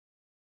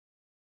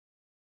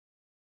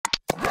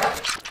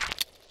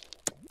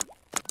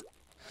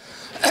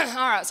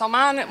right, so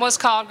mine was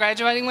called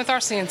Graduating with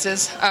Our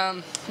Senses.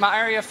 My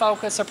area of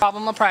focus or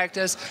problem of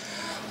practice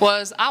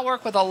was I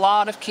work with a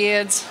lot of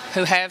kids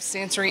who have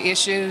sensory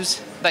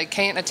issues. They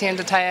can't attend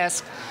a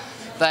task.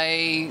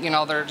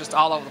 They're just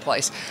all over the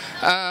place.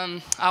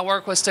 I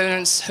work with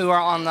students who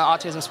are on the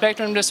autism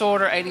spectrum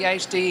disorder,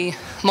 ADHD,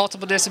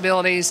 multiple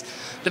disabilities,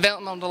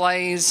 developmental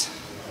delays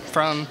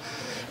from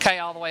K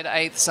all the way to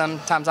 8th.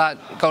 Sometimes I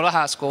go to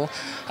high school.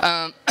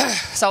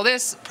 So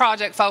this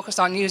project focused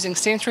on using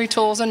sensory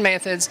tools and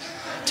methods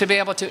to be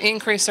able to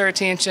increase their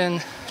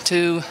attention,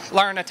 to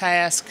learn a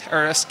task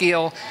or a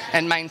skill,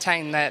 and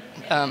maintain that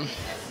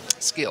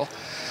skill.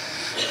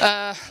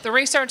 The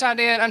research I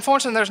did,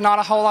 unfortunately there's not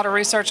a whole lot of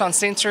research on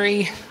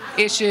sensory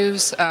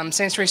issues,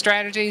 sensory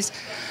strategies.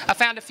 I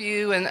found a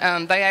few,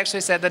 and they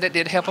actually said that it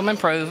did help them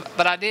improve,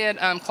 but I did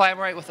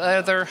collaborate with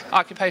other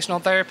occupational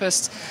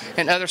therapists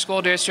in other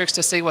school districts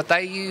to see what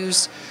they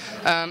used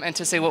and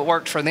to see what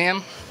worked for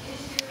them.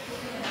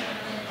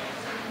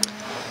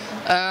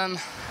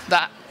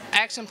 The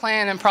action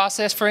plan and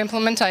process for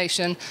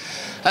implementation.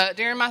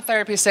 During my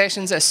therapy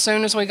sessions, as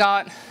soon as we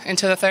got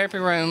into the therapy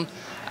room,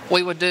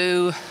 we would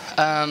do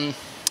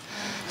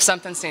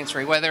something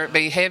sensory, whether it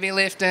be heavy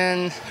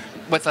lifting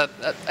with a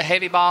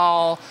heavy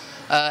ball,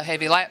 a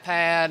heavy lap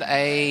pad,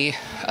 a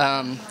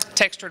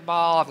textured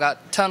ball. I've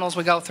got tunnels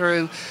we go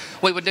through.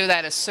 We would do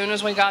that as soon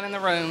as we got in the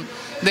room.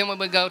 Then we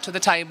would go to the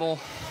table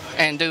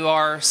and do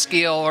our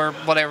skill or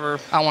whatever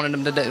I wanted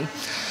them to do.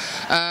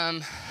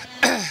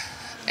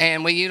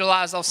 And we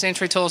utilize those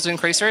sensory tools to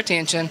increase their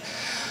attention.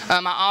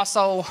 I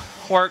also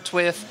worked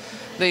with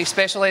the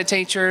special ed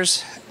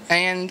teachers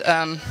and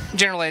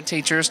general ed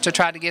teachers to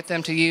try to get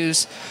them to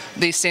use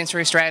these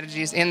sensory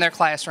strategies in their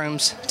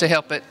classrooms to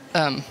help it.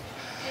 All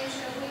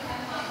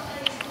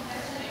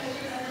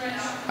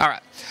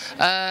right.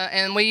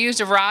 And we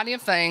used a variety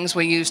of things.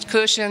 We used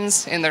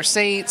cushions in their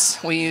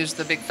seats. We used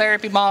the big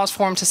therapy balls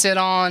for them to sit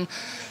on,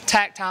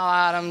 tactile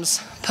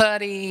items,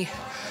 putty,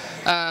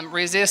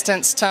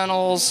 resistance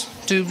tunnels,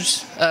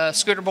 tubes,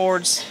 scooter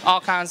boards,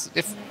 all kinds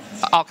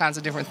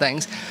of different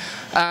things.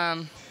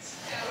 I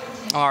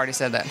already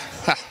said that.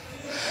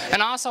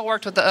 And I also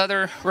worked with the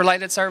other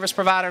related service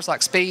providers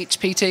like speech,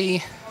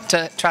 PT,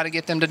 to try to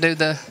get them to do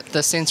the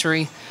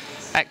sensory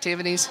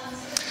activities.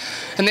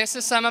 And this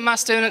is some of my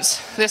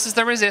students. This is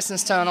the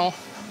resistance tunnel.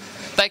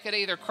 They could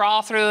either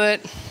crawl through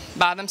it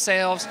by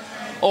themselves,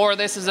 or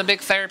this is a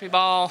big therapy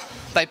ball.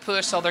 They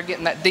push, so they're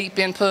getting that deep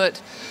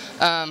input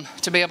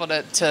to be able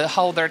to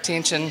hold their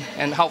attention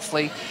and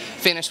hopefully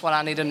finish what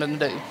I needed them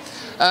to do.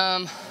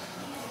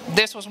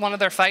 This was one of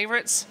their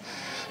favorites.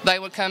 They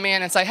would come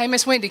in and say, "Hey,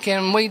 Miss Wendy,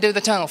 can we do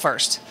the tunnel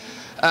first?"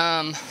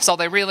 So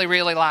they really,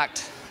 really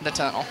liked the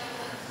tunnel.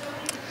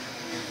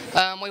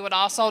 We would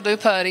also do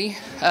putty.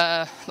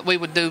 We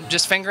would do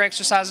just finger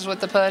exercises with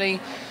the putty.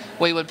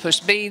 We would push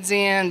beads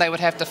in. They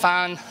would have to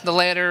find the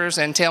letters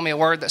and tell me a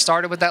word that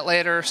started with that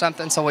letter or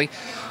something. So we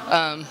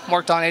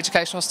worked on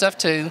educational stuff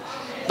too.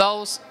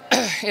 Those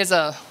is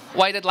a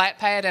weighted lap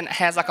pad, and it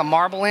has like a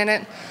marble in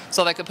it,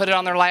 so they could put it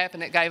on their lap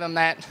and it gave them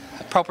that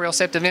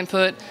proprioceptive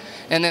input,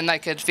 and then they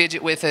could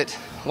fidget with it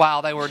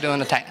while they were doing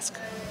the task.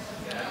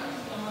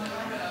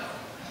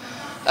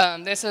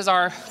 This is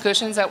our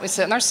cushions that we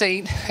sit in our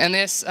seat, and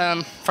this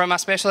from my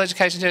special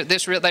education,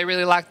 they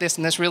really liked this,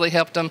 and this really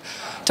helped them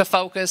to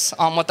focus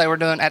on what they were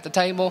doing at the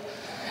table.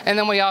 And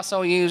then we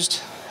also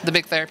used the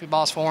big therapy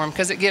balls for them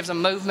because it gives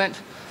them movement,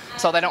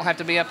 so they don't have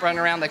to be up running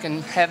around. They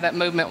can have that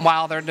movement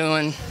while they're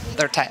doing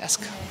their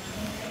task.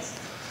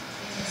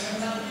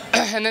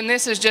 And then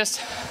this is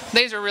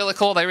these are really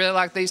cool. They really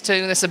like these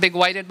too. This is a big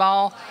weighted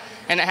ball,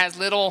 and it has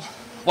little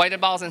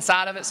weighted balls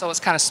inside of it, so it's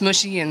kind of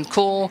smushy and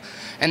cool.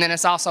 And then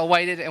it's also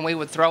weighted, and we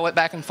would throw it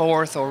back and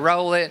forth or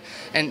roll it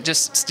and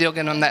just still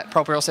give them that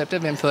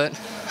proprioceptive input.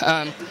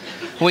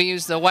 We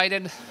used the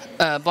weighted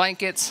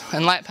blankets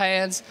and lap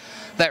pads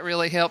that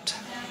really helped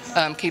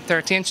keep their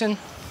attention.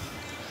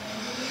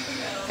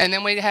 And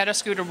then we had a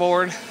scooter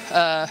board.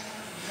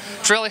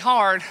 It's really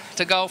hard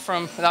to go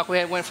from, like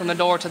we went from the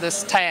door to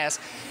this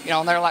task. You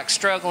know, they're like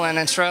struggling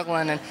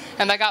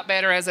and they got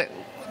better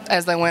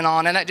as they went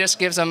on, and that just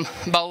gives them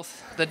both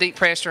the deep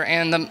pressure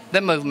and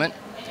the movement.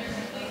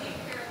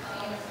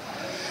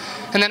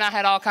 And then I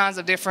had all kinds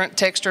of different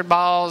textured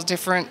balls,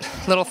 different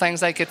little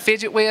things they could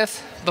fidget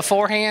with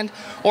beforehand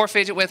or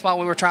fidget with while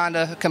we were trying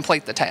to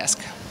complete the task.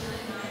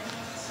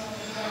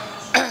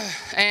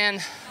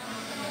 And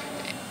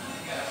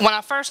when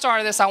I first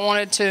started this, I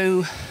wanted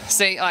to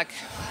see, like,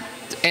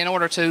 in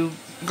order to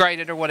grade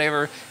it or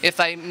whatever, if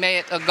they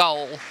met a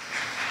goal.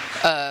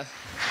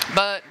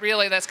 But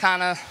really, that's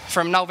kind of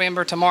from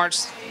November to March,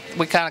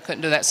 we kind of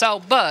couldn't do that.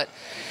 But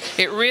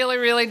it really,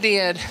 really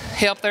did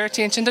help their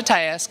attention to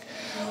task.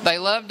 They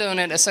loved doing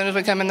it. As soon as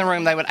we come in the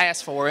room, they would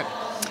ask for it.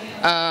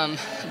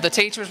 The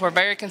teachers were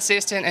very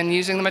consistent in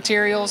using the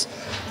materials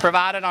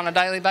provided on a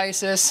daily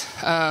basis,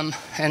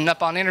 and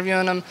upon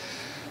interviewing them,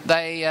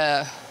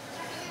 they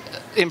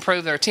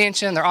improve their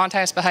attention, their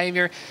on-task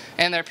behavior,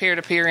 and their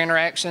peer-to-peer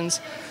interactions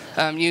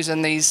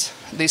using these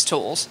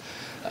tools.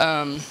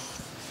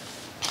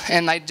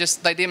 and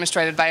they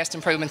demonstrated vast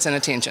improvements in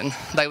attention.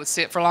 They would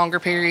sit for longer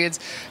periods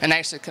and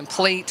actually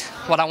complete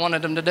what I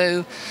wanted them to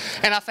do,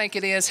 and I think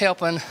it is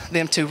helping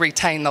them to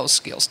retain those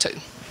skills too.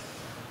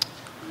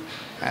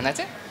 And that's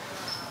it.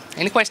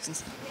 Any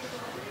questions?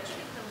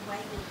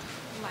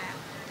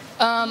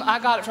 I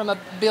got it from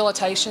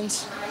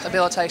Habilitations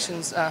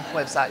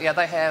website. Yeah,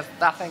 they have,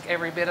 I think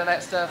every bit of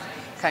that stuff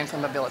came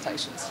from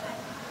Habilitations.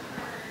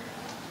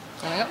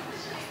 There you go.